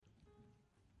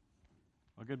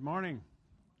Good morning.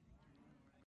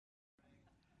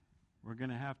 We're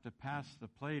going to have to pass the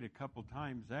plate a couple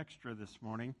times extra this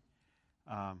morning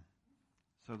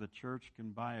so the church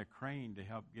can buy a crane to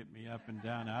help get me up and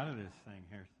down out of this thing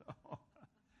here. So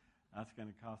that's going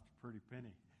to cost a pretty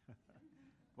penny.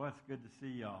 Well, it's good to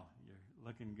see y'all. You're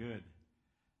looking good.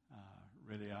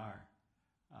 Really are.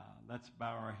 Let's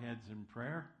bow our heads in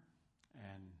prayer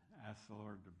and ask the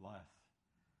Lord to bless.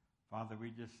 Father,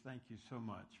 we just thank you so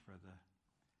much for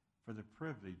the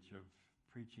privilege of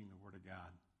preaching the Word of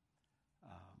God.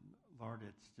 Lord,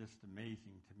 it's just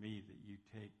amazing to me that you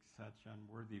take such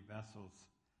unworthy vessels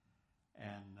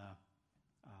and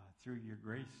through your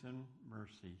grace and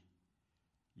mercy,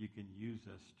 you can use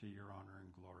us to your honor and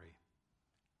glory.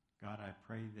 God, I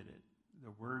pray that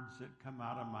the words that come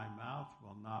out of my mouth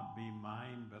will not be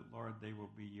mine, but Lord, they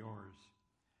will be yours.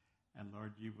 And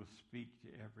Lord, you will speak to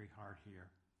every heart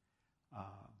here.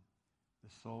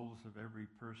 The souls of every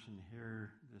person here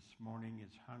this morning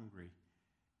is hungry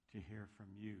to hear from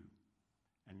you.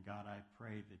 And God, I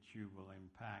pray that you will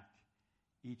impact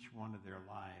each one of their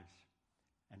lives.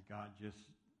 And God, just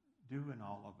do in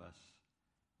all of us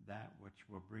that which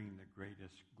will bring the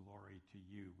greatest glory to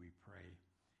you, we pray.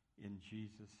 In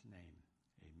Jesus' name,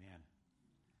 amen.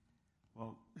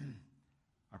 Well,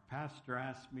 our pastor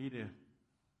asked me to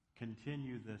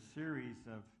continue the series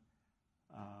of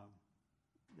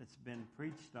that's been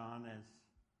preached on as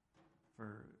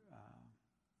for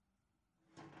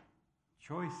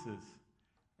choices,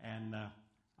 and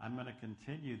I'm going to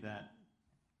continue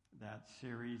that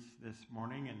series this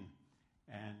morning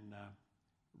and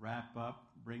wrap up,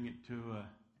 bring it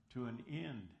to an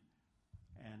end.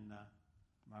 And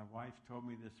my wife told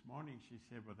me this morning, she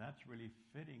said, "Well, that's really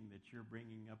fitting that you're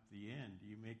bringing up the end.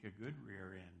 You make a good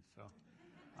rear end." So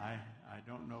I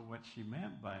don't know what she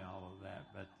meant by all of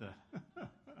that, but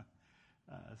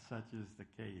such is the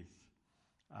case.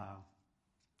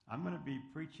 I'm going to be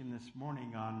preaching this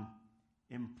morning on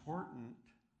important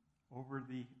over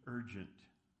the urgent.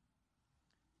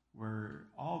 We're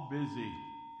all busy.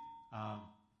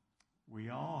 We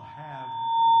all have...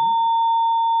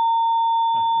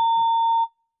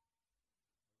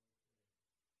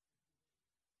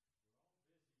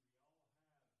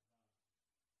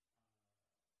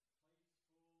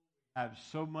 have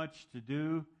so much to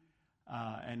do,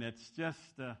 and it's just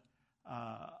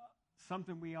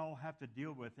something we all have to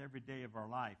deal with every day of our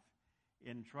life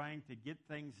in trying to get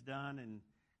things done. And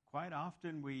quite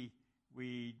often we're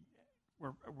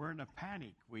in a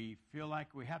panic. We feel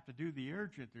like we have to do the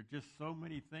urgent. There are just so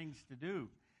many things to do.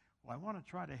 Well, I want to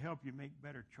try to help you make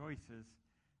better choices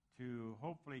to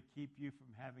hopefully keep you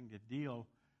from having to deal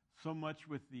so much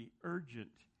with the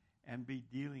urgent and be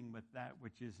dealing with that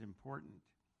which is important.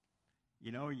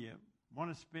 You know, you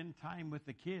want to spend time with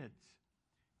the kids.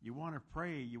 You want to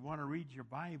pray. You want to read your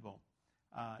Bible.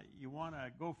 You want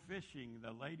to go fishing.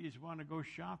 The ladies want to go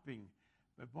shopping.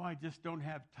 But boy, I just don't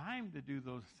have time to do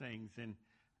those things.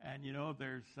 And you know,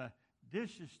 there's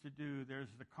dishes to do. There's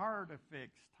the car to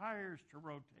fix, tires to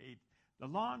rotate. The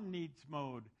lawn needs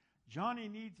mowed. Johnny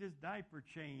needs his diaper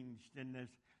changed. And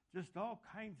there's just all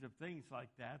kinds of things like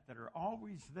that are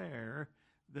always there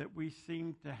that we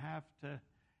seem to have to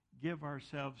give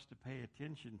ourselves to pay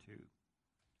attention to.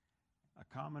 A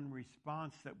common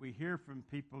response that we hear from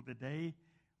people today,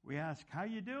 we ask, "How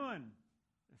you doing?"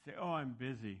 They say, "Oh, I'm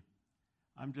busy.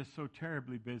 I'm just so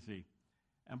terribly busy."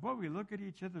 And boy, we look at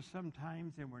each other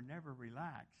sometimes and we're never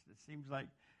relaxed. It seems like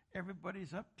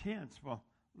everybody's up tense. Well,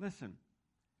 listen,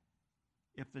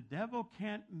 if the devil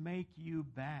can't make you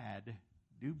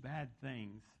do bad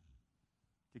things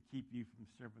to keep you from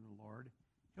serving the Lord,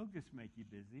 he'll just make you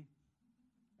busy.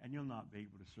 And you'll not be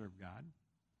able to serve God.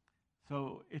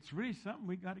 So it's really something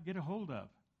we got to get a hold of.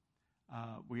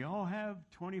 We all have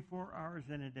 24 hours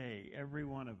in a day, every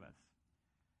one of us.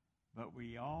 But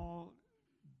we all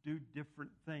do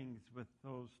different things with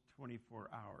those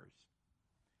 24 hours.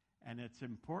 And it's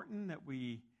important that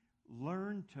we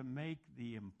learn to make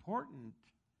the important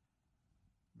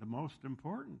the most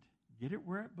important. Get it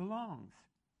where it belongs.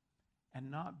 And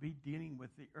not be dealing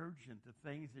with the urgent, the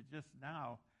things that just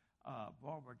now...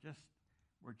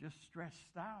 we're just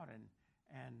stressed out,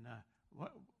 and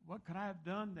what could I have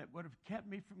done that would have kept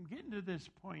me from getting to this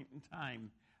point in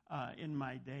time in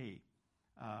my day?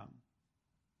 How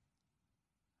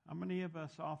many of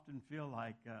us often feel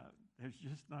like there's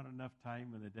just not enough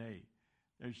time in the day?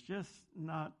 There's just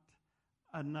not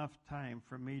enough time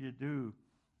for me to do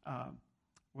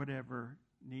whatever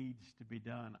needs to be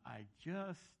done. I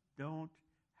just don't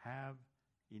have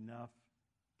enough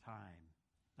time.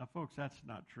 Now, folks, that's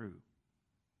not true.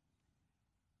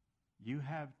 You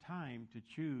have time to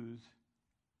choose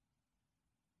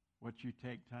what you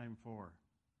take time for.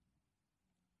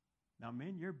 Now,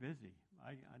 men, you're busy.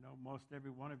 I know most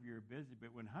every one of you are busy, but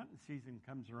when hunting season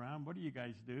comes around, what do you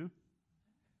guys do?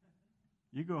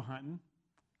 You go hunting.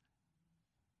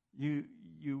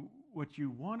 What you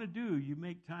want to do, you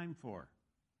make time for.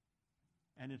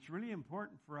 And it's really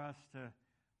important for us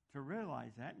to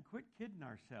realize that and quit kidding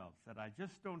ourselves that I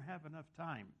just don't have enough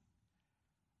time.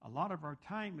 A lot of our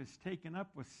time is taken up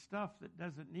with stuff that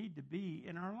doesn't need to be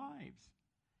in our lives.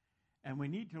 And we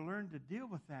need to learn to deal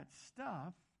with that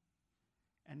stuff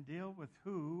and deal with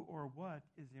who or what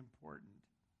is important.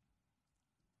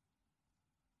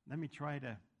 Let me try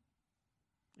to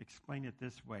explain it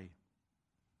this way.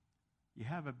 You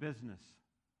have a business,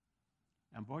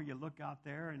 and boy, you look out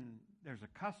there and there's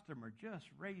a customer just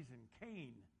raising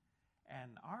Cain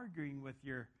and arguing with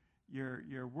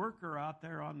your worker out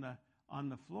there on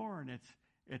the floor, and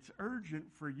it's urgent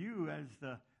for you as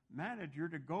the manager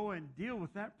to go and deal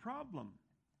with that problem.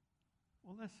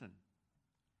 Well, listen,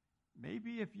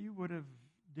 maybe if you would have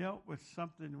dealt with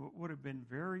something that would have been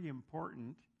very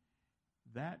important,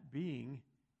 that being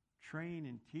train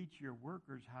and teach your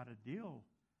workers how to deal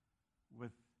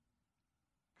with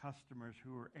customers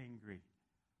who are angry,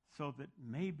 so that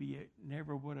maybe it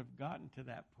never would have gotten to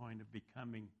that point of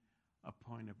becoming a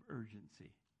point of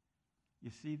urgency. You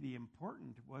see, the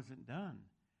important wasn't done,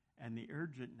 and the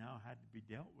urgent now had to be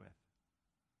dealt with.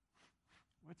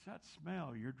 What's that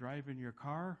smell? You're driving your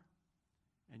car,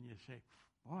 and you say,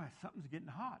 boy, something's getting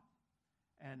hot.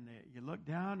 And you look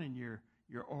down, and your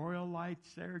oil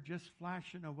light's there just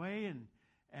flashing away,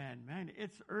 and man,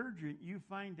 it's urgent. You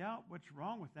find out what's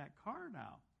wrong with that car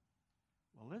now.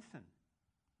 Well, listen,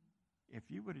 if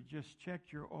you would have just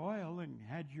checked your oil and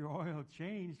had your oil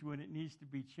changed when it needs to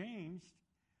be changed,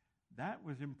 that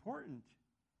was important.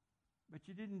 But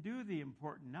you didn't do the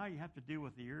important. Now you have to deal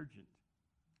with the urgent.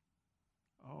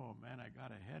 Oh, man, I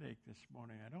got a headache this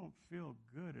morning. I don't feel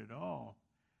good at all.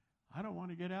 I don't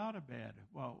want to get out of bed.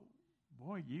 Well,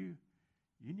 boy, you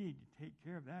need to take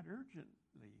care of that urgently.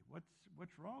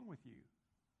 What's wrong with you?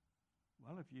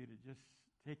 Well, if you'd have just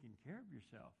taken care of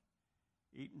yourself,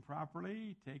 eaten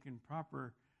properly, taken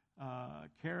proper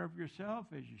care of yourself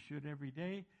as you should every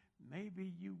day,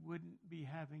 maybe you wouldn't be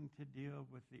having to deal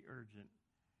with the urgent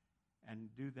and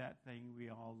do that thing we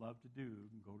all love to do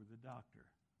and go to the doctor.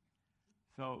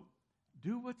 So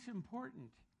do what's important.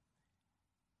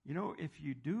 You know, if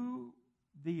you do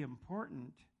the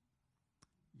important,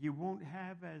 you won't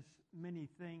have as many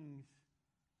things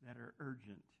that are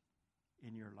urgent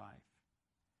in your life.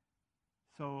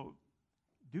 So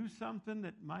do something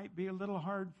that might be a little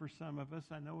hard for some of us.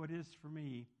 I know it is for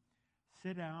me.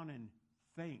 Sit down and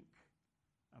think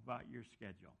about your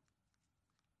schedule.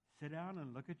 Sit down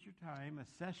and look at your time,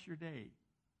 assess your day,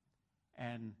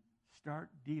 and start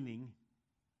dealing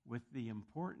with the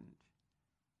important.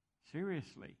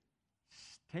 Seriously,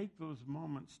 take those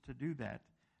moments to do that.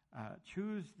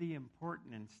 Choose the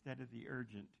important instead of the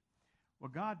urgent.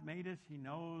 Well, God made us. He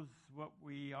knows what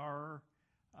we are,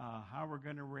 how we're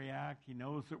going to react. He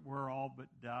knows that we're all but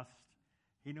dust.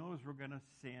 He knows we're going to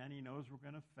sin. He knows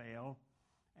we're going to fail.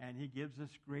 And He gives us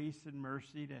grace and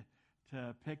mercy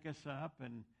to pick us up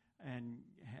and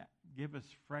give us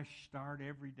fresh start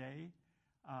every day.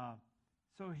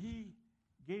 So He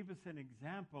gave us an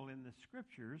example in the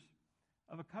Scriptures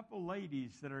of a couple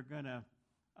ladies that are going to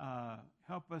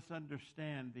help us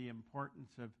understand the importance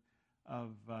of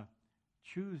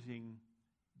choosing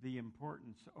the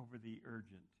importance over the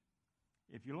urgent.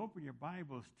 If you'll open your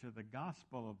Bibles to the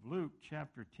Gospel of Luke,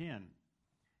 chapter 10,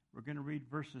 we're going to read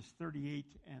verses 38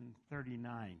 and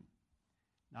 39.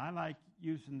 Now, I like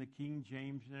using the King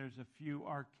James. There's a few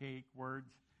archaic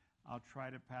words. I'll try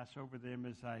to pass over them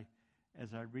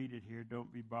as I read it here.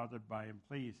 Don't be bothered by them,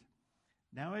 please.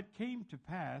 Now, it came to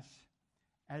pass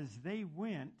as they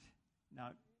went. Now,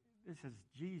 this is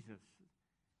Jesus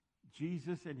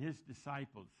and His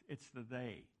disciples. It's the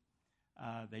they.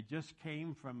 They just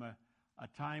came from a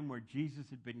time where Jesus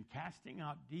had been casting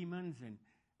out demons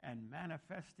and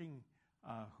manifesting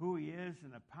who He is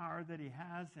and the power that He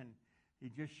has. And He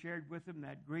just shared with them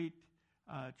that great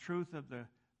truth of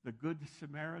the Good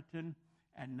Samaritan.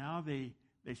 And now they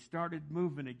started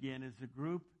moving again as a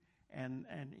group. And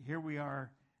here we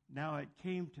are. Now it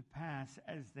came to pass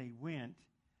as they went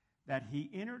that He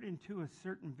entered into a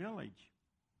certain village.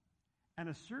 And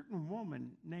a certain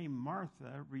woman named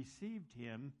Martha received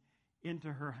Him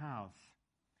into her house.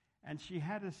 And she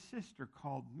had a sister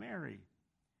called Mary,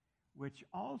 which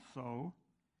also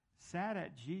sat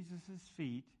at Jesus'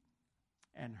 feet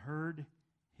and heard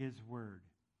His word.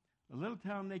 The little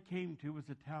town they came to was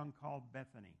a town called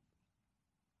Bethany.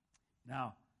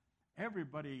 Now,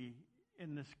 everybody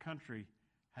in this country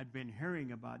had been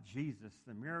hearing about Jesus,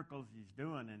 the miracles he's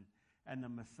doing, and the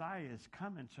Messiah is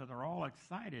coming, so they're all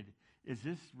excited. Is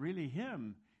this really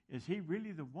him? Is he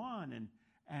really the one?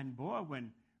 And boy,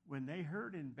 when they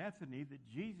heard in Bethany that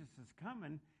Jesus is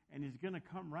coming and he's going to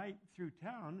come right through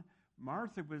town,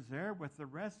 Martha was there with the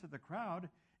rest of the crowd,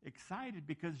 excited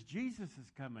because Jesus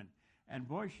is coming. And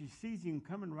boy, she sees him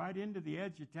coming right into the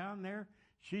edge of town there.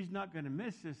 She's not going to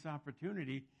miss this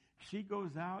opportunity. She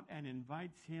goes out and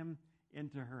invites him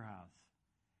into her house.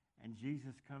 And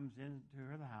Jesus comes into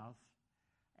her house,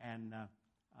 and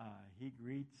he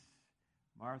greets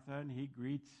Martha and he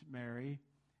greets Mary,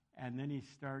 and then he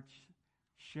starts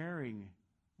sharing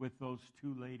with those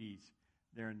two ladies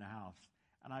there in the house.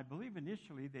 And I believe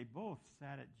initially they both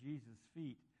sat at Jesus'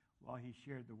 feet while he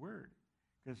shared the word.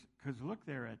 Because look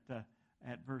there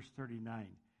at verse 39.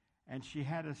 And she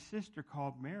had a sister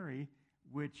called Mary,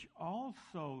 which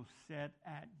also sat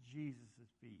at Jesus'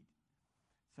 feet.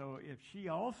 So if she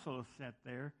also sat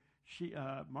there,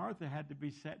 Martha had to be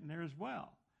sitting there as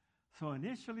well. So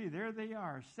initially, there they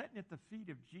are, sitting at the feet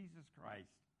of Jesus Christ,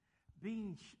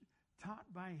 being taught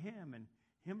by him and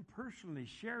him personally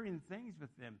sharing things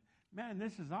with them. Man,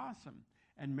 this is awesome.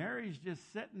 And Mary's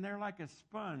just sitting there like a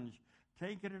sponge,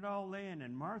 taking it all in.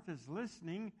 And Martha's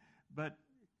listening, but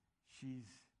she's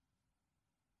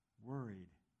worried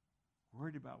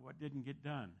about what didn't get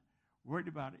done, worried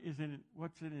about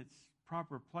what's in its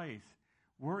proper place,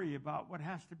 worry about what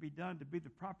has to be done to be the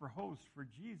proper host for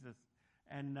Jesus.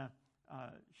 And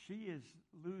she is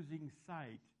losing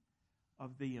sight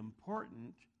of the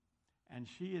important, and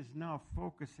she is now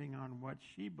focusing on what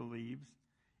she believes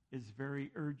is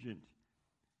very urgent.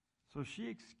 So she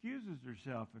excuses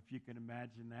herself, if you can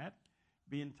imagine that,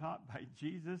 being taught by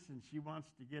Jesus, and she wants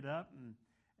to get up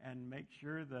and make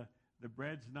sure the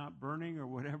bread's not burning or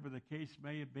whatever the case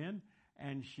may have been.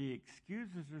 And she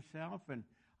excuses herself, and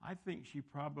I think she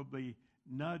probably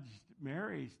nudged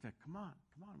Mary to, come on,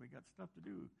 we got stuff to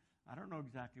do. I don't know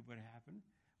exactly what happened,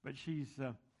 but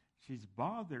she's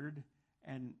bothered,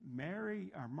 and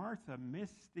Martha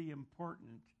missed the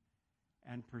important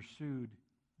and pursued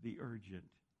the urgent.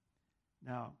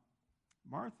 Now,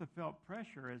 Martha felt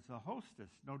pressure as the hostess,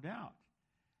 no doubt.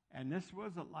 And this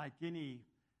wasn't like any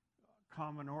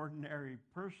common, ordinary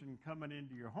person coming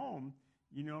into your home.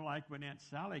 You know, like when Aunt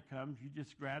Sally comes, you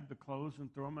just grab the clothes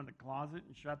and throw them in the closet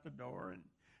and shut the door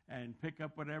and pick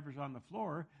up whatever's on the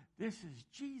floor. This is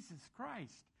Jesus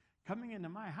Christ coming into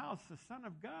my house, the Son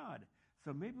of God.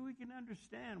 So maybe we can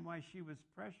understand why she was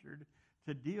pressured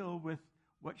to deal with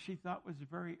what she thought was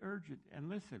very urgent. And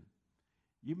listen,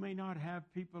 you may not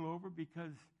have people over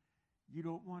because you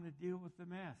don't want to deal with the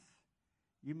mess.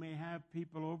 You may have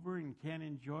people over and can't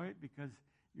enjoy it because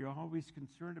you're always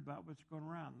concerned about what's going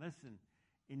around. Listen,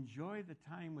 enjoy the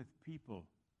time with people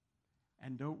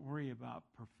and don't worry about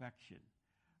perfection.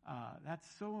 That's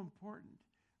so important.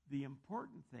 The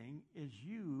important thing is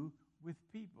you with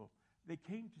people. They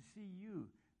came to see you.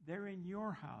 They're in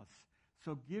your house.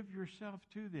 So give yourself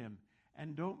to them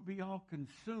and don't be all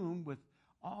consumed with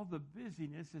all the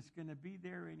busyness that's going to be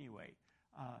there anyway.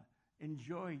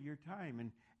 Enjoy your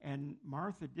time. And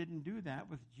Martha didn't do that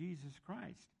with Jesus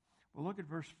Christ. Well, look at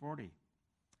verse 40.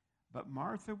 But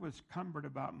Martha was cumbered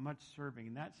about much serving,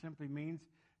 and that simply means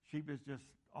she was just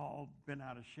all bent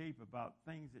out of shape about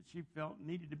things that she felt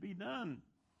needed to be done.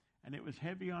 And it was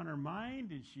heavy on her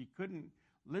mind, and she couldn't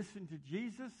listen to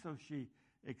Jesus, so she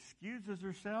excuses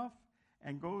herself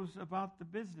and goes about the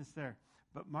business there.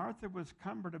 But Martha was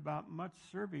cumbered about much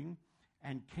serving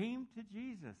and came to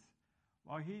Jesus.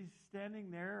 While he's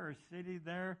standing there or sitting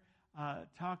there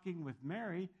talking with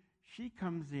Mary, she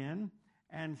comes in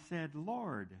and said,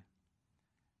 Lord,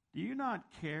 do you not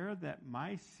care that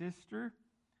my sister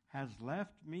has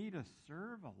left me to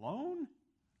serve alone?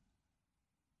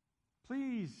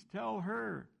 Please tell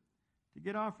her to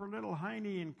get off her little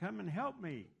hiney and come and help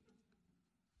me.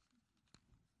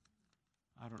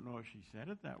 I don't know if she said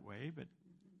it that way, but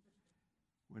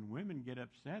when women get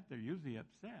upset, they're usually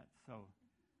upset. So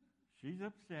she's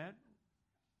upset.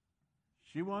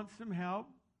 She wants some help.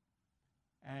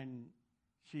 And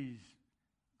she's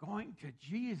going to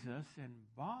Jesus and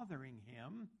bothering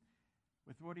him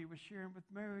with what he was sharing with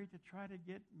Mary to try to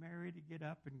get Mary to get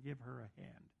up and give her a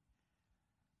hand.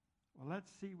 Well, let's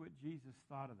see what Jesus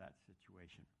thought of that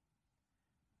situation.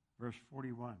 Verse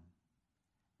 41.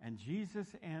 And Jesus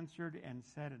answered and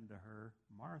said unto her,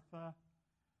 Martha,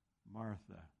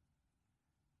 Martha.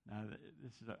 Now,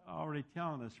 this is already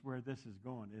telling us where this is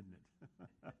going, isn't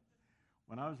it?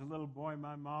 When I was a little boy,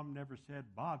 my mom never said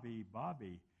Bobby,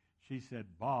 Bobby. She said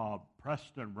Bob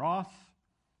Preston Ross.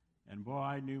 And boy,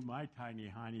 I knew my tiny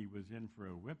honey was in for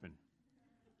a whipping.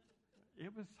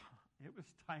 It was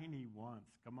tiny once.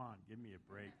 Come on, give me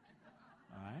a break.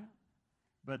 All right?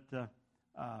 But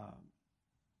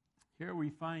here we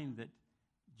find that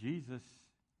Jesus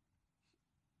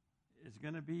is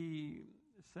going to be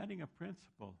setting a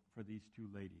principle for these two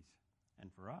ladies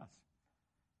and for us.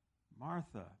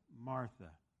 Martha,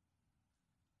 Martha,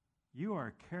 you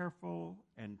are careful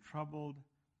and troubled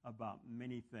about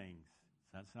many things.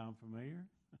 Does that sound familiar?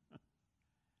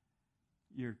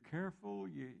 You're careful,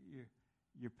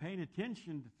 you're paying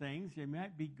attention to things. They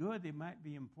might be good, they might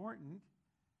be important.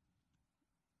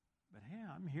 But hey,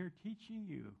 I'm here teaching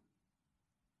you.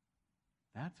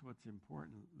 That's what's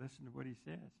important. Listen to what he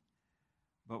says.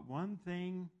 But one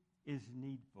thing is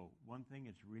needful. One thing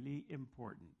is really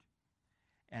important.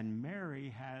 And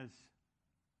Mary has,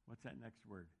 what's that next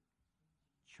word?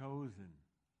 Chosen.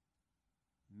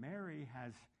 Mary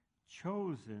has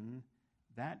chosen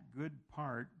that good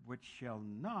part which shall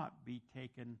not be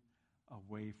taken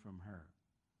away from her.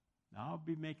 Now, I'll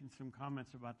be making some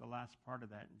comments about the last part of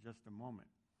that in just a moment.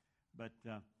 But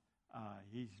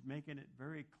he's making it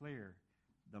very clear.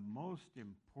 The most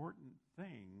important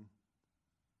thing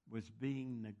was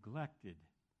being neglected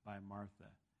by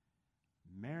Martha.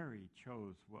 Mary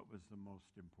chose what was the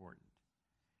most important.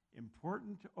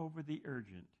 Important over the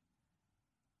urgent.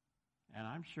 And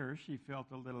I'm sure she felt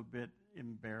a little bit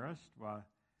embarrassed while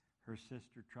her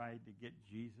sister tried to get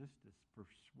Jesus to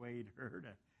persuade her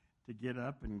to get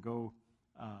up and go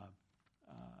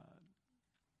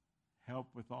help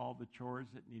with all the chores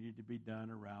that needed to be done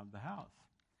around the house.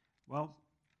 Well,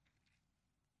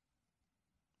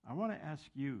 I want to ask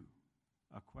you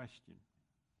a question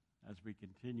as we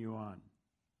continue on.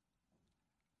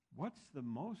 What's the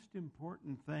most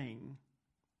important thing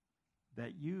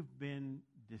that you've been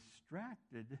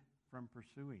distracted from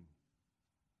pursuing?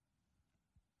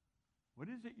 What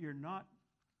is it you're not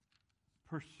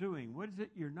pursuing? What is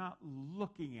it you're not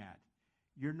looking at?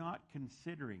 You're not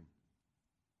considering?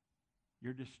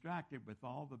 You're distracted with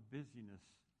all the busyness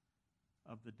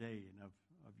of the day and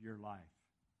of your life.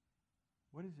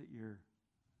 What is it you're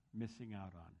missing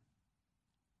out on?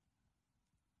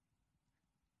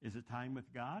 Is it time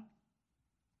with God?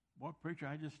 Well, preacher,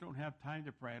 I just don't have time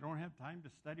to pray. I don't have time to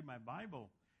study my Bible.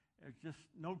 There's just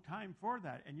no time for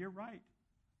that. And you're right.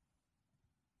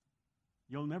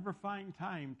 You'll never find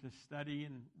time to study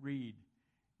and read.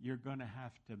 You're going to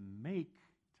have to make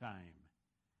time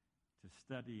to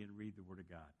study and read the Word of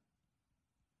God.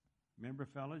 Remember,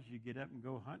 fellas, you get up and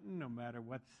go hunting no matter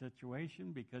what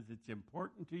situation because it's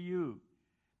important to you.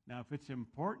 Now, if it's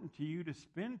important to you to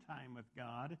spend time with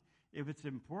God, if it's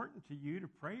important to you to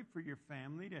pray for your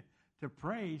family, to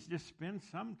praise, just spend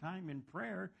some time in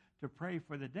prayer to pray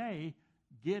for the day,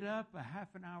 get up a half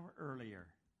an hour earlier.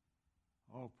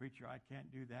 Oh, preacher, I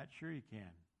can't do that. Sure you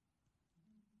can.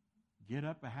 Get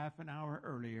up a half an hour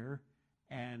earlier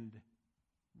and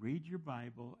read your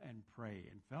Bible and pray.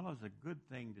 And fellas, a good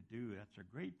thing to do. That's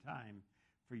a great time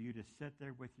for you to sit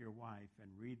there with your wife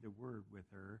and read the Word with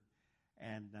her.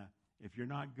 And if you're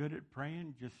not good at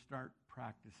praying, just start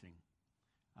practicing.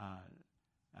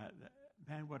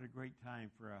 Man, what a great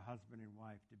time for a husband and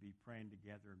wife to be praying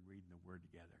together and reading the Word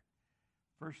together.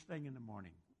 First thing in the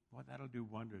morning. Boy, that'll do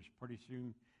wonders. Pretty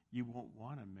soon you won't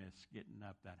want to miss getting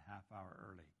up that half hour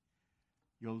early.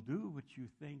 You'll do what you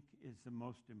think is the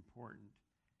most important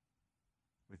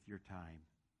with your time.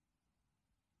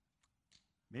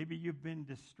 Maybe you've been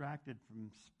distracted from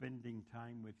spending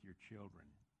time with your children.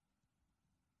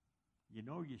 You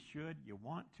know you should, you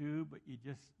want to, but you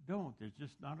just don't. There's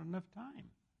just not enough time.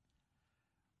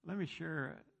 Let me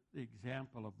share the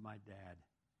example of my dad.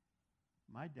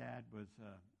 My dad was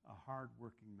a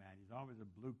hard-working man. He's always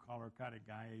a blue-collar kind of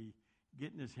guy,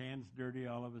 getting his hands dirty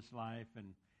all of his life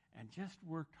and just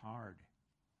worked hard.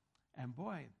 And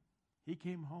boy, he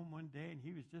came home one day and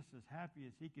he was just as happy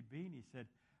as he could be. And he said,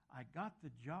 I got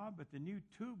the job at the new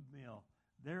tube mill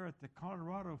there at the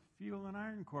Colorado Fuel and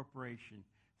Iron Corporation,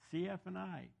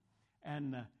 CF&I.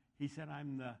 And he said,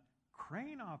 I'm the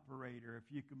crane operator,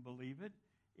 if you can believe it,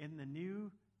 in the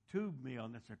new tube mill.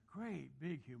 And it's a great,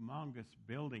 big, humongous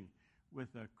building with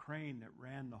a crane that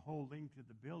ran the whole length of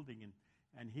the building.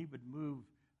 And he would move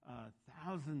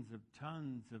thousands of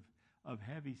tons of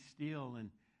heavy steel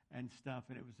and stuff.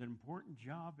 And it was an important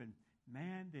job. And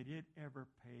man, did it ever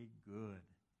pay good.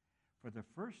 For the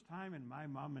first time in my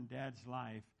mom and dad's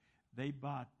life, they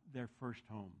bought their first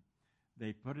home.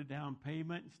 They put a down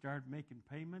payment and started making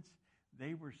payments.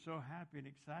 They were so happy and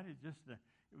excited. It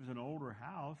was an older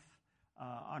house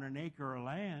on an acre of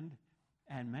land.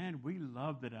 And man, we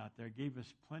loved it out there. It gave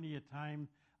us plenty of time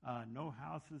no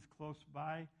houses close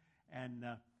by, and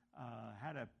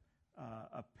had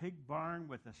a pig barn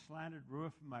with a slanted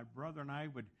roof. And my brother and I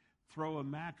would throw a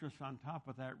mattress on top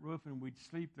of that roof, and we'd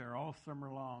sleep there all summer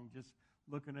long, just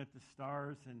looking at the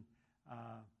stars and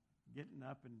getting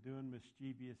up and doing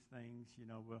mischievous things.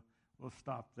 We'll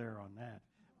stop there on that.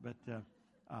 But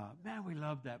man, we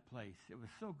loved that place. It was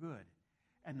so good.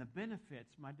 And the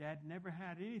benefits, my dad never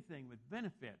had anything with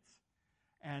benefits.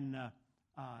 And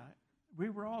we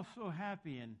were all so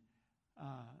happy and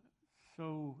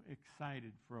so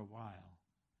excited for a while.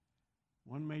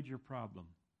 One major problem.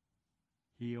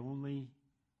 He only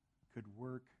could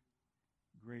work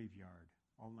graveyard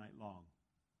all night long.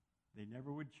 They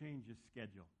never would change his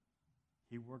schedule.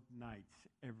 He worked nights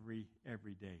every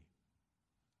day.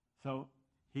 So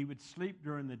he would sleep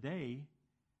during the day,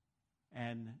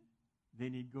 and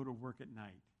then he'd go to work at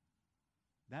night.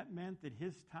 That meant that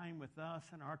his time with us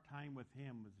and our time with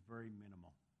him was very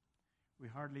minimal. We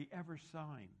hardly ever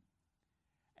saw him.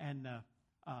 And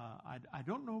I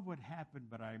don't know what happened,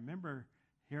 but I remember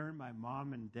hearing my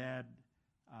mom and dad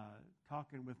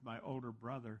talking with my older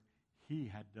brother. He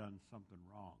had done something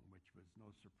wrong, which was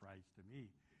no surprise to me.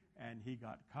 And he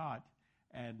got caught,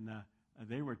 and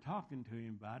they were talking to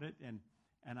him about it,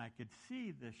 and I could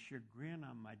see the chagrin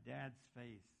on my dad's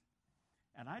face.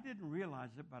 And I didn't realize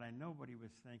it, but I know what he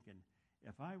was thinking.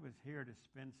 If I was here to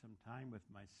spend some time with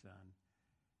my son,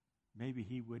 maybe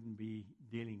he wouldn't be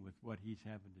dealing with what he's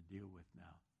having to deal with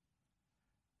now.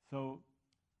 So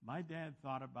my dad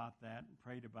thought about that and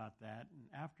prayed about that.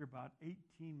 And after about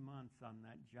 18 months on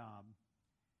that job,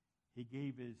 he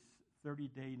gave his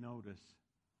 30-day notice,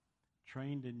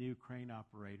 trained a new crane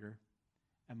operator,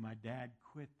 and my dad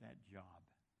quit that job.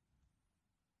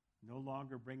 No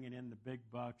longer bringing in the big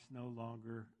bucks, no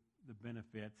longer the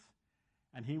benefits.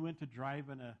 And he went to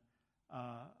driving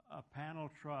a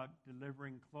panel truck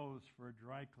delivering clothes for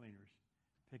dry cleaners,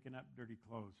 picking up dirty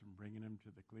clothes and bringing them to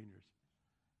the cleaners.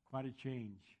 Quite a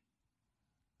change.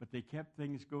 But they kept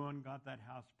things going, got that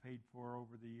house paid for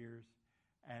over the years,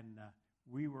 and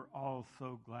we were all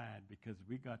so glad because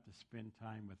we got to spend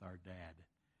time with our dad.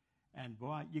 And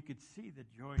boy, you could see the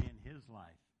joy in his life.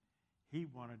 He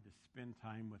wanted to spend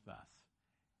time with us,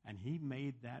 and he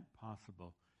made that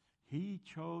possible. He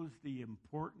chose the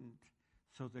important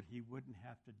so that he wouldn't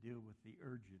have to deal with the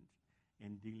urgent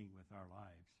in dealing with our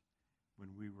lives when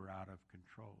we were out of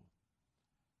control.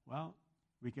 Well,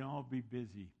 we can all be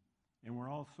busy, and we're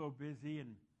all so busy,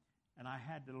 and I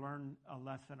had to learn a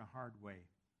lesson a hard way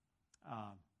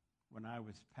when I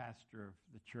was pastor of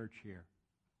the church here.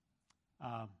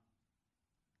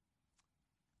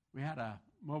 We had a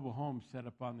mobile home set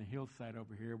up on the hillside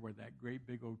over here where that great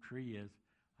big oak tree is.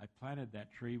 I planted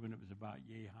that tree when it was about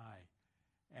yay high.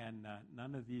 And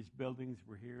none of these buildings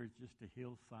were here. It's just a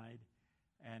hillside.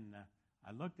 And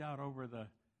I looked out over the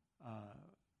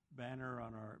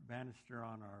banister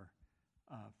on our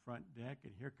front deck,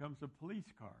 and here comes a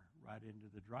police car right into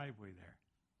the driveway there.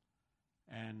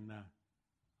 And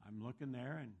I'm looking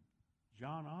there, and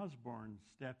John Osborne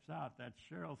steps out. That's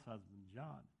Cheryl's husband,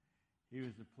 John. He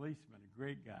was a policeman, a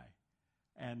great guy.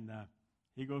 And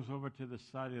he goes over to the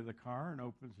side of the car and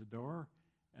opens the door,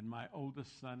 and my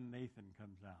oldest son, Nathan,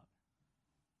 comes out.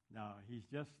 Now, he's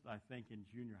just, I think, in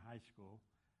junior high school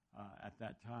at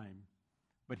that time.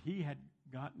 But he had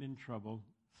gotten in trouble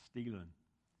stealing.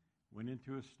 Went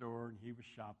into a store, and he was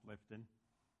shoplifting,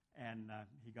 and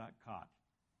he got caught.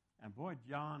 And boy,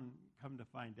 John, come to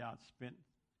find out,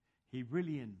 he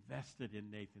really invested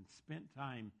in Nathan, spent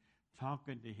time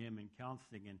talking to him and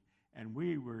counseling, and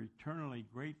we were eternally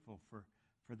grateful for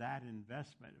that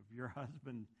investment of your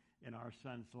husband in our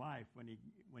son's life when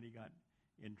he got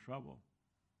in trouble.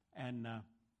 And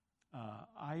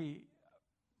I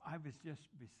was just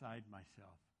beside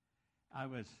myself. I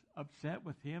was upset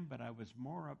with him, but I was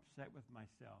more upset with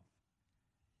myself.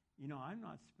 I'm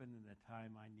not spending the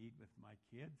time I need with my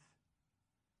kids.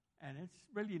 And it's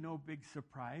really no big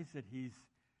surprise that he's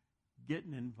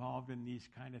getting involved in these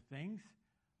kind of things.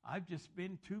 I've just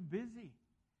been too busy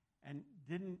and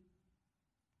didn't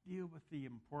deal with the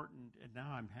important, and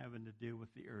now I'm having to deal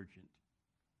with the urgent.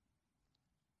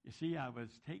 You see, I was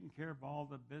taking care of all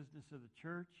the business of the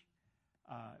church.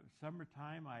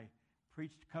 Summertime, I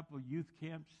preached a couple of youth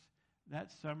camps.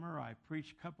 That summer, I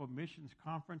preached a couple of missions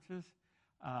conferences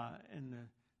in the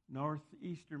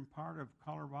northeastern part of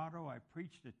Colorado. I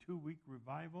preached a 2-week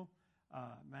revival.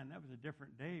 Man, that was a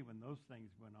different day when those things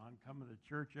went on, coming to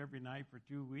church every night for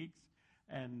 2 weeks.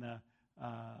 And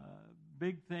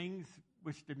big things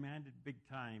which demanded big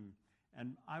time.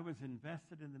 And I was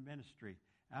invested in the ministry.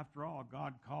 After all,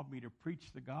 God called me to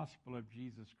preach the gospel of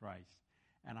Jesus Christ.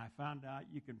 And I found out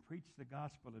you can preach the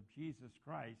gospel of Jesus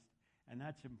Christ, and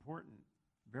that's important,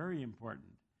 very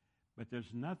important. But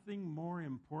there's nothing more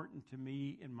important to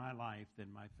me in my life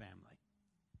than my family.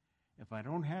 If I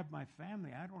don't have my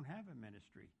family, I don't have a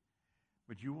ministry.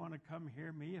 Would you want to come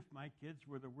hear me if my kids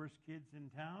were the worst kids in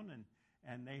town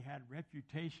and they had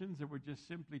reputations that were just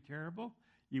simply terrible?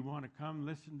 You want to come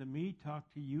listen to me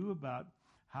talk to you about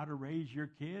how to raise your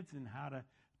kids and how to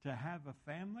have a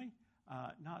family?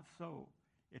 Not so.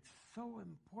 It's so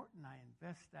important I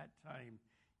invest that time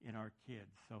in our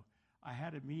kids. So I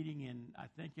had a meeting in, I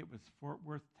think it was Fort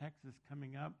Worth, Texas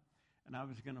coming up, and I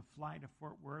was going to fly to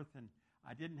Fort Worth, and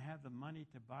I didn't have the money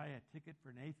to buy a ticket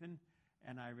for Nathan,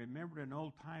 and I remembered an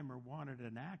old-timer wanted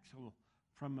an axle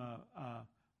from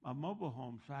a mobile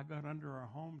home, so I got under our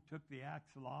home, took the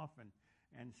axle off,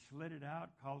 and slid it out,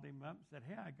 called him up, and said,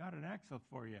 hey, I got an axle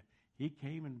for you. He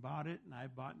came and bought it, and I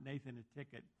bought Nathan a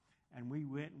ticket, and we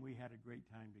went, and we had a great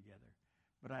time together.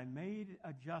 But I made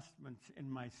adjustments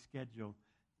in my schedule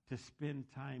to spend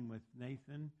time with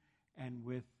Nathan and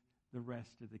with the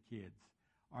rest of the kids.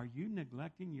 Are you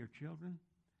neglecting your children?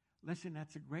 Listen,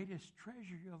 that's the greatest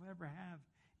treasure you'll ever have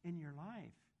in your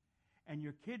life. And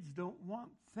your kids don't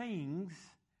want things,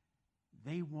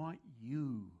 they want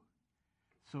you.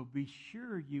 So be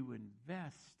sure you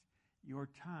invest your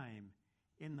time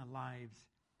in the lives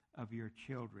of your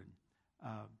children.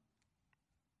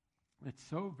 It's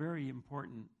so very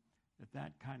important that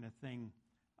that kind of thing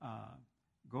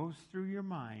goes through your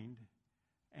mind,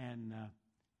 and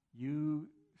you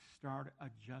start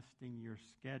adjusting your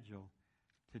schedule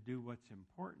to do what's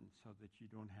important so that you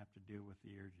don't have to deal with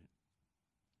the urgent.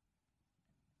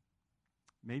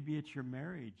 Maybe it's your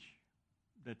marriage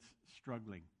that's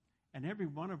struggling, and every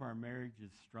one of our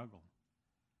marriages struggle.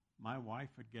 My wife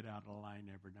would get out of line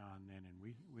every now and then,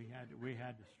 and we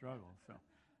had to struggle. So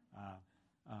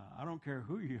I don't care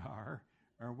who you are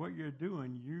or what you're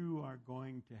doing, you are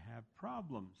going to have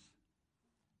problems.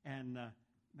 And,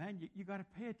 man, you got to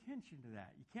pay attention to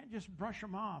that. You can't just brush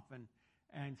them off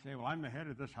and say, well, I'm the head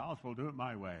of this house, we'll do it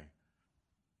my way.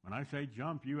 When I say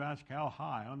jump, you ask how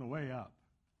high on the way up.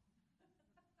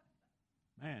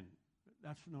 Man,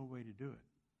 that's no way to do it.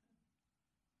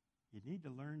 You need to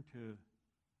learn to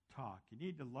talk. You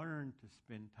need to learn to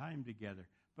spend time together.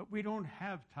 But we don't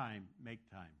have time. Make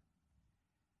time.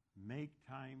 Make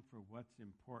time for what's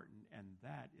important, and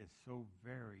that is so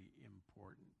very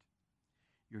important.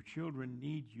 Your children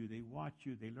need you. They watch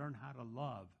you. They learn how to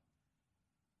love.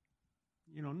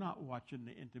 You know, not watching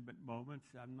the intimate moments.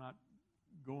 I'm not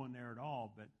going there at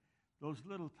all, but those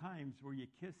little times where you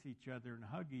kiss each other and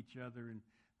hug each other and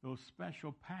those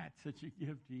special pats that you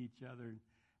give to each other.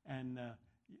 And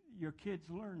your kids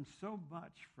learn so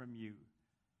much from you.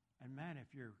 And, man,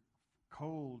 if you're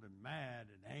cold and mad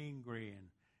and angry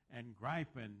and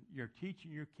griping, you're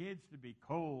teaching your kids to be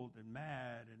cold and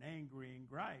mad and angry and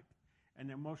gripe. And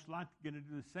they're most likely going to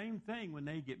do the same thing when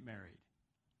they get married.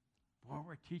 Boy,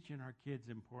 we're teaching our kids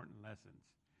important lessons.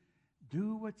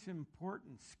 Do what's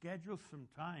important. Schedule some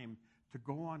time to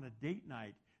go on a date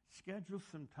night. Schedule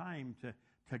some time to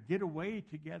get away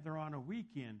together on a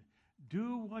weekend.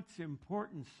 Do what's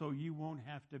important so you won't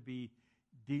have to be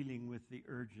dealing with the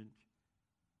urgent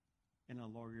in a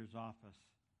lawyer's office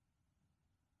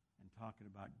and talking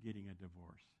about getting a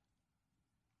divorce.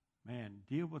 Man,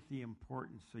 deal with the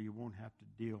important so you won't have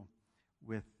to deal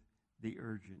with the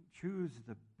urgent. Choose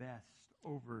the best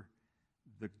over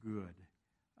the good.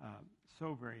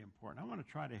 So very important. I want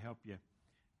to try to help you.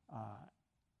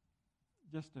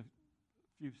 Just a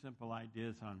few simple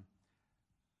ideas on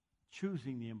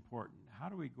choosing the important. How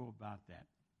do we go about that?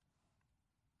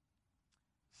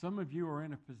 Some of you are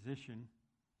in a position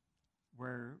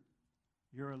where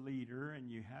you're a leader and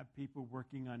you have people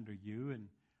working under you, and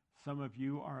some of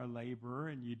you are a laborer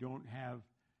and you don't have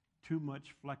too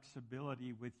much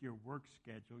flexibility with your work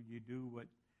schedule. You do what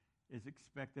is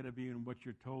expected of you and what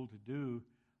you're told to do.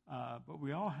 But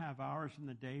we all have hours in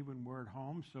the day when we're at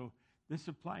home, so this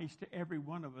applies to every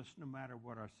one of us no matter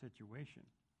what our situation.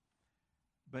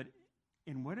 But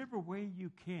in whatever way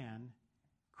you can,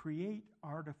 create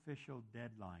artificial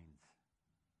deadlines.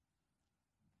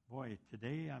 Boy,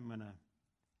 today I'm going to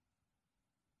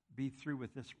be through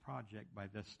with this project by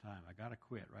this time. I got to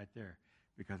quit right there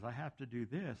because I have to do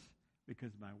this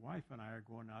because my wife and I are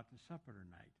going out to supper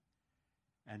tonight.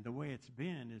 And the way it's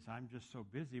been is I'm just so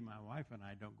busy, my wife and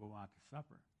I don't go out to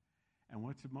supper. And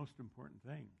what's the most important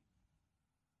thing?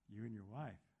 You and your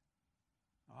wife.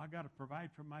 Oh, I got to provide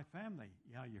for my family.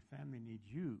 Yeah, your family needs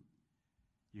you.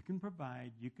 You can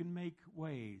provide. You can make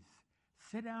ways.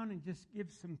 Sit down and just give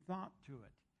some thought to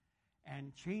it.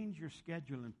 And change your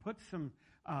schedule and put some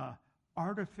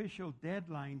artificial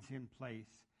deadlines in place.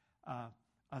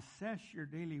 Assess your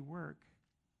daily work.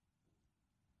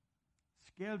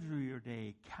 Schedule your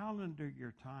day. Calendar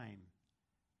your time.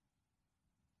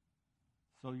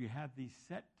 So you have these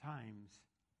set times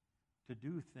to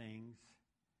do things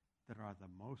that are the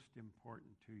most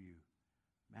important to you.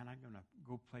 Man, I'm going to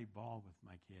go play ball with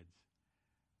my kids.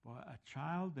 Boy, a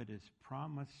child that is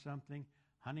promised something,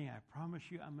 honey, I promise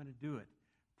you I'm going to do it.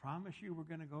 Promise you we're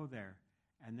going to go there.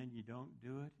 And then you don't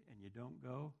do it and you don't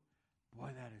go. Boy,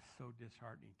 that is so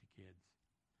disheartening to kids.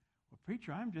 Well,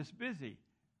 preacher, I'm just busy.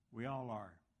 We all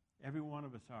are. Every one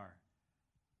of us are.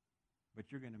 But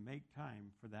you're going to make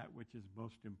time for that which is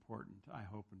most important, I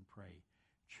hope and pray.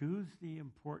 Choose the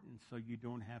important so you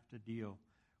don't have to deal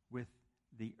with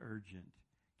the urgent.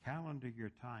 Calendar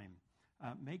your time.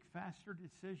 Make faster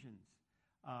decisions.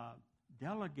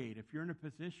 Delegate. If you're in a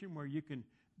position where you can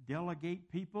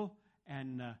delegate people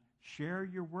and share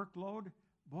your workload,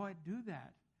 boy, do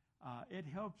that. It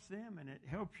helps them and it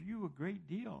helps you a great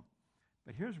deal.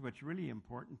 But here's what's really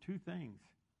important. 2 things.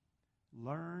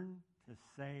 Learn to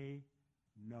say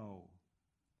no.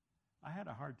 I had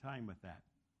a hard time with that.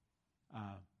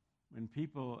 When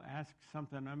people ask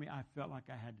something of me, I felt like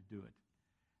I had to do it.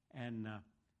 And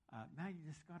now you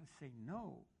just got to say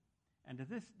no. And to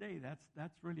this day,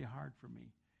 that's really hard for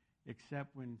me.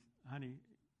 Except when, honey,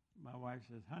 my wife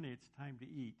says, honey, it's time to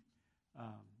eat.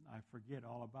 I forget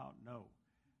all about no.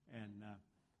 And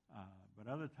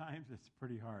but other times it's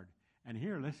pretty hard. And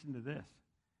here, listen to this.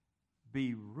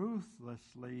 Be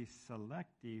ruthlessly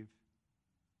selective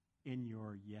in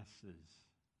your yeses.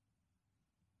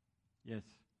 Yes,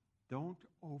 don't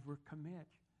overcommit.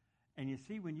 And you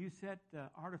see, when you set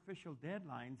artificial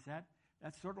deadlines,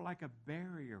 that's sort of like a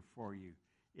barrier for you.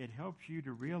 It helps you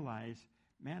to realize,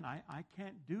 man, I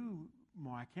can't do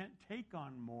more. I can't take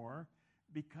on more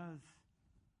because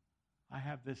I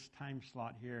have this time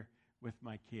slot here with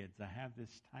my kids. I have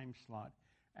this time slot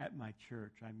at my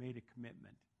church. I made a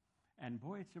commitment. And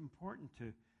boy, it's important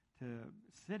to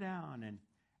sit down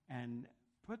and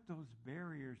put those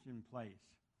barriers in place.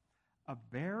 A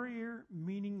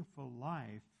barrier-meaningful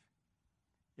life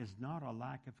is not a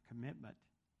lack of commitment.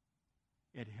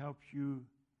 It helps you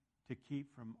to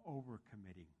keep from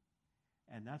overcommitting.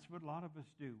 And that's what a lot of us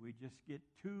do. We just get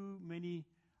too many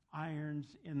irons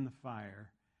in the fire,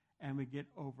 and we get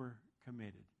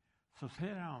overcommitted. So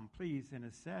sit down, please, and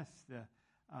assess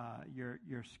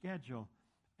your schedule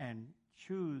and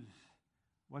choose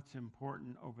what's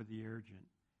important over the urgent.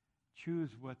 Choose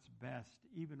what's best,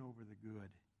 even over the good.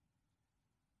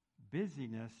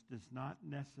 Busyness does not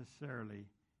necessarily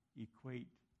equate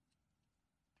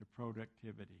to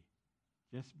productivity.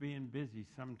 Just being busy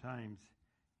sometimes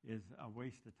is a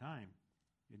waste of time.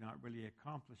 You're not really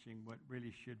accomplishing what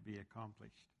really should be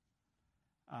accomplished.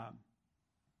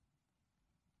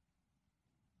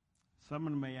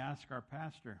 Someone may ask our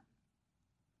pastor,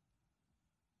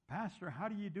 Pastor, how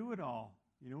do you do it all?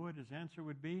 You know what his answer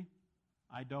would be?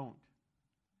 I don't.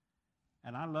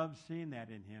 And I love seeing that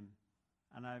in him.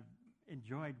 And I've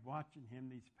enjoyed watching him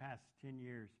these past 10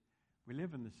 years. We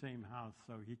live in the same house,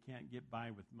 so he can't get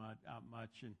by with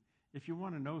much. And if you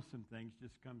want to know some things,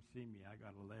 just come see me. I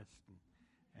got a list.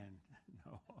 And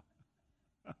no.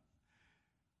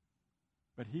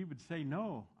 But he would say,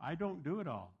 no, I don't do it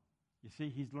all. You see,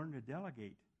 he's learned to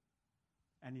delegate.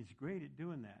 And he's great at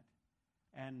doing that.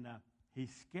 And he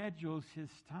schedules his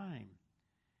time.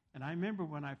 And I remember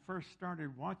when I first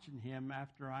started watching him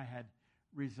after I had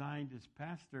resigned as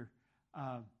pastor,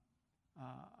 I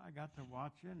got to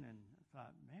watching and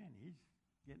thought, man, he's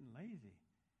getting lazy.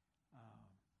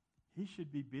 He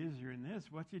should be busier in this.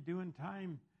 What's he doing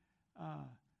time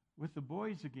with the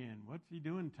boys again? What's he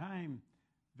doing time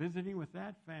visiting with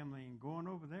that family and going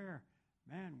over there?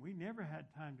 Man, we never had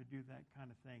time to do that kind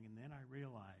of thing. And then I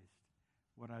realized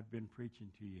what I've been preaching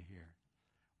to you here.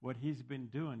 What he's been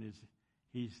doing is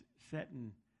he's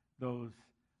setting those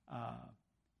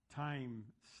time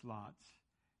slots,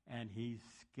 and he's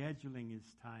scheduling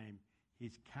his time.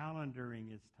 He's calendaring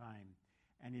his time,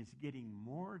 and he's getting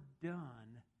more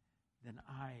done than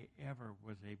I ever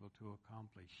was able to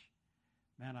accomplish.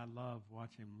 Man, I love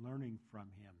watching learning from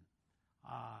him.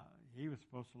 He was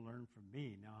supposed to learn from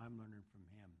me. Now I'm learning from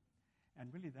him.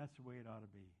 And really, that's the way it ought to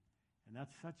be. And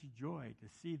that's such a joy to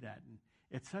see that. And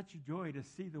it's such a joy to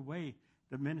see the way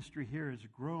the ministry here has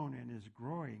grown and is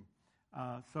growing.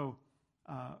 So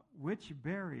which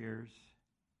barriers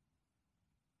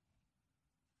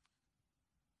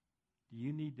do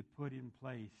you need to put in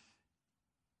place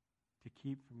to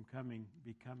keep from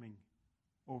becoming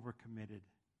overcommitted?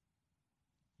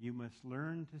 You must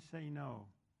learn to say no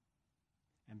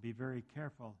and be very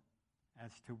careful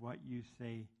as to what you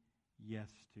say yes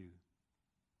to.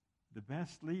 The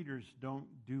best leaders don't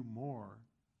do more.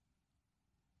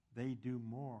 They do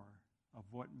more of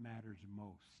what matters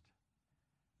most.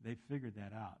 They figured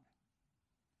that out,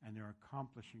 and they're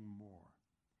accomplishing more.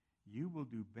 You will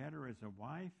do better as a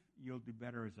wife. You'll do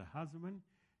better as a husband.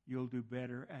 You'll do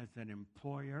better as an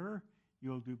employer.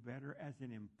 You'll do better as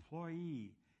an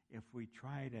employee if we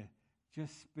try to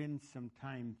just spend some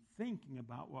time thinking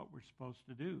about what we're supposed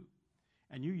to do.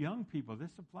 And you young people,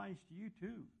 this applies to you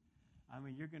too. I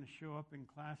mean, you're going to show up in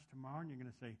class tomorrow and you're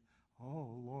going to say,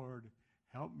 "Oh, Lord,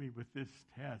 help me with this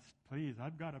test. Please,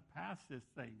 I've got to pass this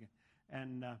thing."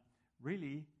 And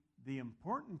really, the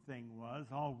important thing was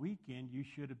all weekend you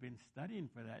should have been studying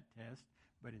for that test.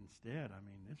 But instead, I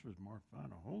mean, this was more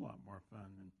fun, a whole lot more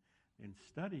fun than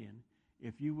studying.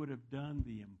 If you would have done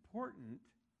the important,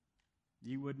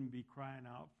 you wouldn't be crying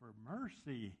out for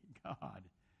mercy, God,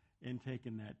 in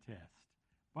taking that test.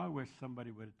 Well, I wish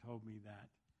somebody would have told me that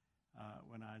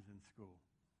when I was in school.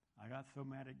 I got so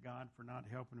mad at God for not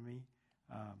helping me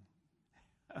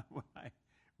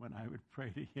when I would pray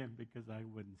to him because I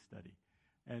wouldn't study.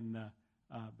 And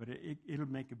but it'll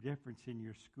make a difference in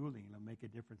your schooling. It'll make a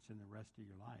difference in the rest of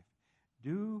your life.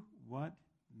 Do what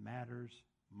matters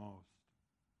most.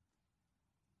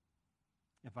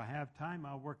 If I have time,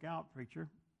 I'll work out, preacher.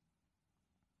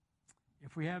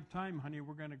 If we have time, honey,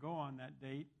 we're going to go on that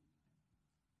date.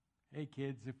 Hey,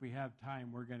 kids, if we have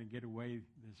time, we're going to get away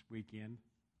this weekend.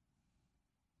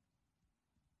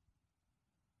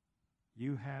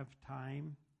 You have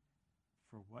time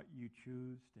for what you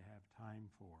choose to have time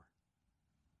for.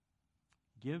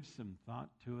 Give some thought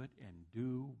to it and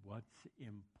do what's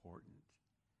important.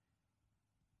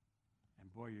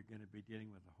 And boy, you're going to be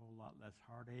dealing with a whole lot less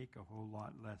heartache, a whole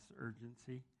lot less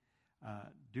urgency.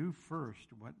 Do first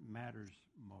what matters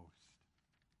most.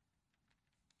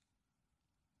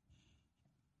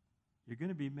 You're going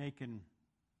to be making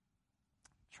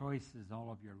choices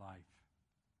all of your life.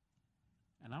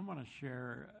 And I want to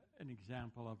share an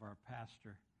example of our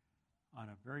pastor on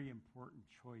a very important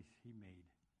choice he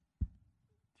made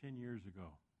 10 years ago.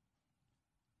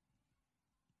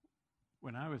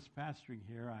 When I was pastoring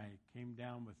here, I came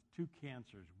down with 2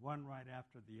 cancers, one right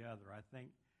after the other. I think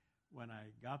when I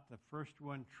got the first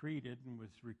one treated and was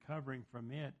recovering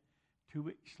from it, 2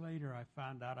 weeks later I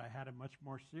found out I had a much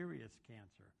more serious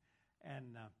cancer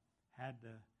and had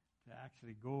to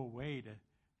actually go away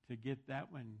to get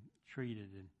that one treated.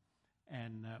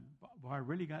 And I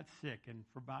really got sick. And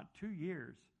for about 2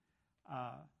 years,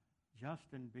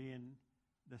 Justin, being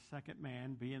the second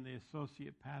man, being the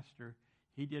associate pastor,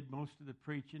 he did most of the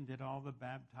preaching, did all the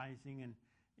baptizing and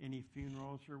any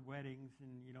funerals or weddings.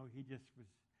 And, he just was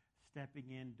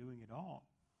stepping in, doing it all.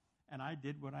 And I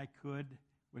did what I could,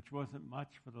 which wasn't much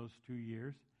for those 2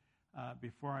 years,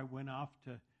 before I went off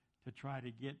to try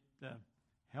to get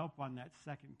help on that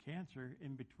second cancer.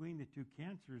 In between the 2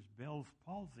 cancers, Bell's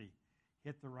palsy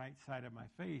hit the right side of my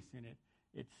face, and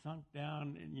it sunk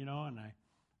down, and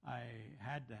I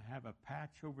had to have a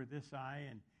patch over this eye,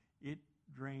 and it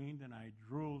drained, and I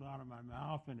drooled out of my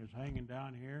mouth, and it's hanging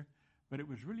down here. But it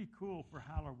was really cool for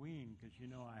Halloween because,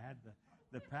 I had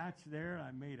the patch there.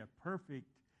 I made a perfect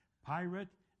pirate,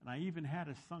 and I even had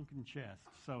a sunken chest.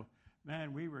 So,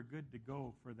 man, we were good to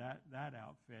go for that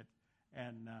outfit,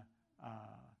 and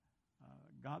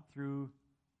got through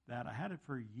that. I had it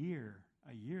for a year,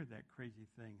 that crazy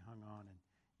thing hung on. And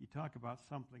you talk about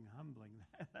something humbling,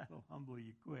 that'll humble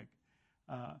you quick.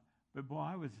 But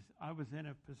boy, I was in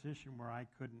a position where I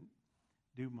couldn't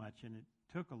do much, and it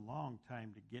took a long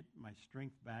time to get my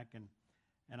strength back,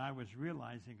 and I was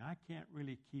realizing I can't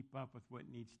really keep up with what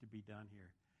needs to be done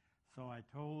here. So I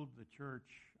told the church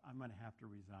I'm going to have to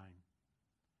resign.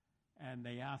 And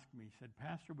they asked me, said,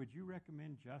 "Pastor, would you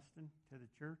recommend Justin to the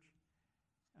church?"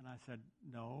 And I said,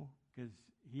 "No, because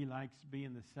he likes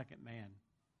being the second man.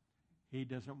 He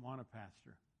doesn't want a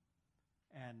pastor."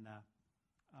 And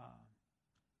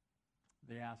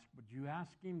they asked, "Would you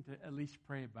ask him to at least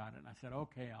pray about it?" And I said,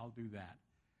 "Okay, I'll do that."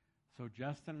 So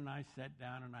Justin and I sat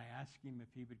down, and I asked him if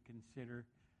he would consider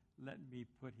letting me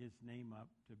put his name up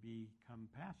to become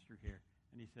pastor here.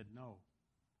 And he said, "No,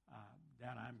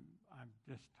 Dad, I'm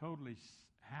just totally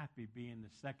happy being the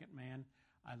second man.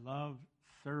 I love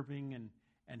serving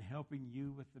and helping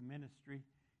you with the ministry."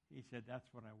 He said,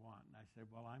 "That's what I want." And I said,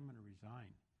 "Well, I'm going to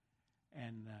resign.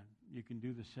 And you can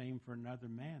do the same for another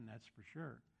man, that's for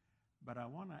sure. But I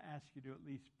want to ask you to at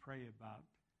least pray about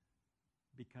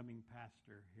becoming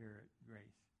pastor here at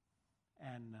Grace."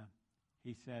 And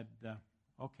he said,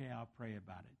 "Okay, I'll pray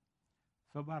about it."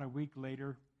 So about a week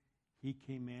later, he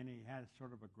came in. He had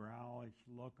sort of a growlish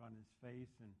look on his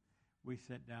face, and we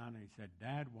sat down, and he said,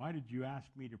 Dad, why did you ask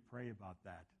me to pray about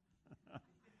that?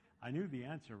 I knew the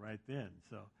answer right then.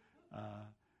 So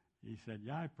he said,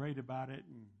 yeah, I prayed about it,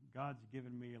 and God's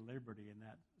given me a liberty. And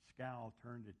that scowl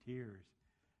turned to tears,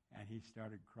 and he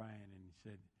started crying, and he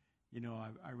said,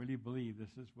 I really believe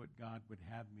this is what God would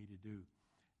have me to do.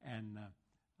 And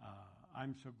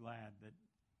I'm so glad that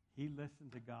he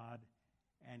listened to God,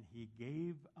 and he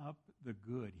gave up the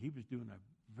good. He was doing a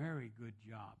very good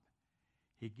job.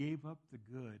 He gave up the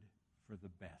good for the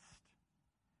best.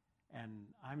 And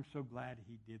I'm so glad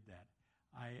he did that.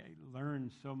 I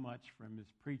learned so much from his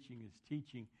preaching, his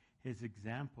teaching, his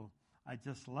example. I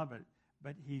just love it.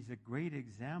 But he's a great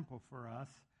example for us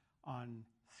on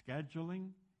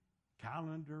scheduling,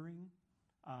 calendaring,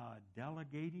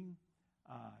 delegating.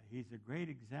 He's a great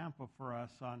example for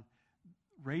us on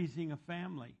raising a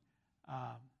family.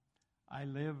 My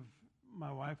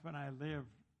wife and I live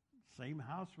same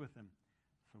house with him.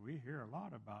 So we hear a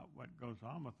lot about what goes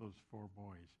on with those 4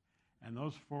 boys. And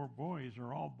those 4 boys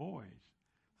are all boys.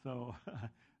 So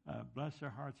bless their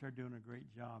hearts, they're doing a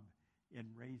great job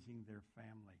in raising their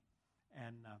family.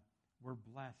 And we're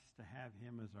blessed to have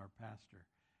him as our pastor.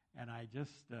 And I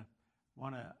just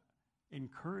want to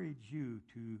encourage you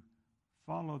to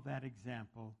follow that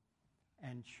example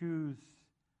and choose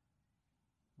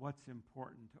what's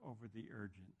important over the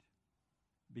urgent.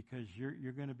 Because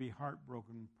you're going to be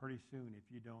heartbroken pretty soon if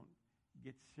you don't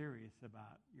get serious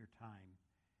about your time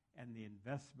and the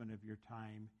investment of your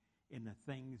time in the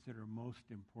things that are most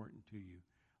important to you.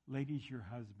 Ladies, your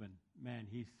husband, man,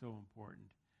 he's so important.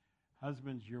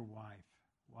 Husbands, your wife,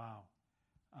 wow.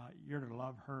 You're to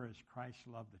love her as Christ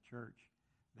loved the church.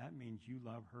 That means you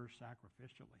love her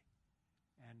sacrificially.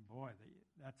 And boy,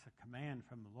 that's a command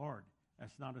from the Lord.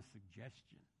 That's not a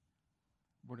suggestion.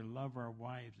 We're to love our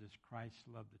wives as Christ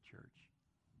loved the church.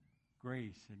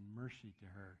 Grace and mercy to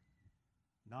her,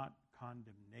 not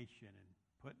condemnation and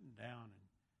putting down and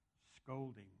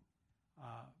scolding.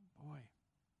 Boy,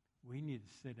 we need to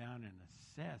sit down and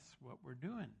assess what we're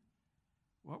doing,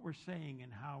 what we're saying,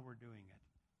 and how we're doing it.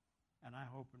 And I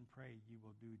hope and pray you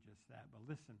will do just that. But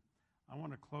listen, I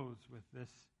want to close with this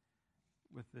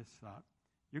thought.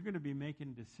 You're going to be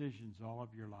making decisions all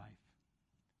of your life.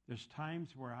 There's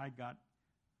times where I got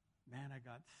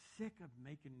sick of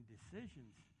making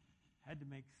decisions. Had to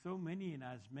make so many, and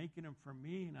I was making them for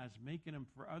me, and I was making them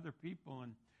for other people.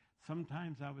 And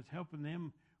sometimes I was helping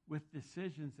them with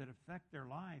decisions that affect their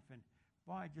life. And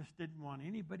boy, I just didn't want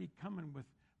anybody coming with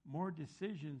more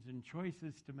decisions and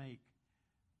choices to make.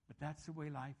 But that's the way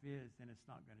life is, and it's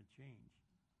not going to change.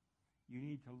 You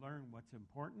need to learn what's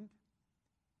important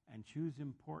and choose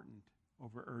important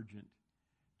over urgent.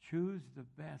 Choose the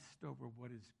best over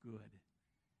what is good.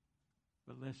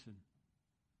 But listen,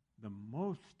 the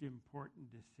most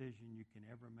important decision you can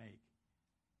ever make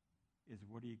is,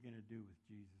 what are you going to do with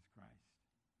Jesus Christ?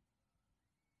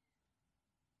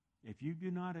 If you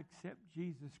do not accept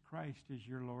Jesus Christ as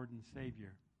your Lord and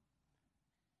Savior,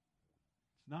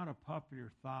 it's not a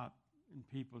popular thought in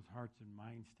people's hearts and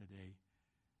minds today,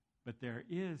 but there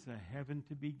is a heaven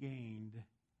to be gained,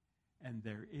 and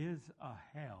there is a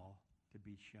hell to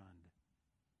be shunned.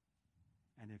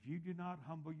 And if you do not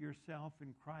humble yourself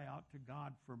and cry out to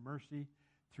God for mercy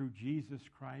through Jesus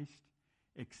Christ,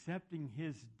 accepting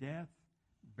his death,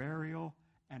 burial,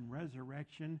 and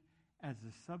resurrection as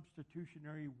a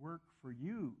substitutionary work for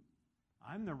you.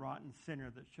 I'm the rotten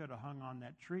sinner that should have hung on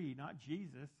that tree, not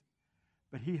Jesus,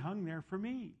 but he hung there for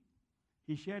me.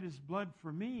 He shed his blood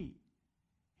for me.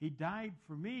 He died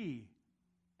for me,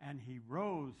 and he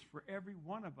rose for every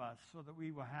one of us so that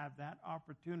we will have that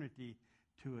opportunity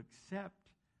to accept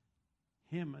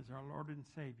him as our Lord and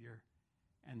Savior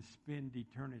and spend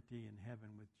eternity in heaven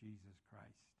with Jesus Christ.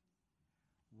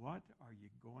 What are you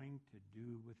going to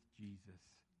do with Jesus?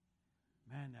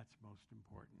 Man, that's most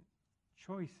important.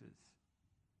 Choices.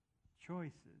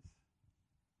 Choices.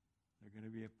 They're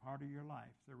going to be a part of your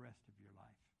life, the rest of your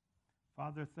life.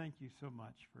 Father, thank you so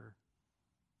much for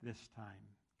this time.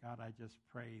 God, I just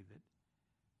pray that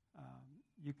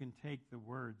you can take the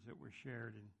words that were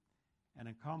shared and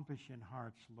accomplish in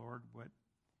hearts, Lord, what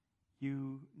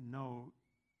you know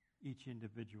each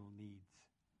individual needs.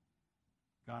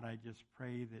 God, I just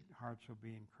pray that hearts will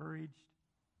be encouraged.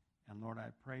 And Lord, I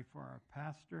pray for our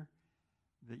pastor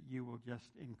that you will just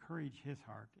encourage his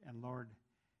heart. And Lord,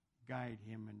 guide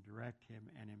him and direct him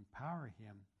and empower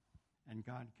him. And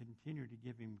God, continue to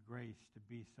give him grace to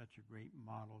be such a great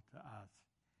model to us.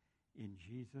 In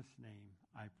Jesus' name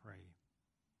I pray.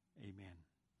 Amen.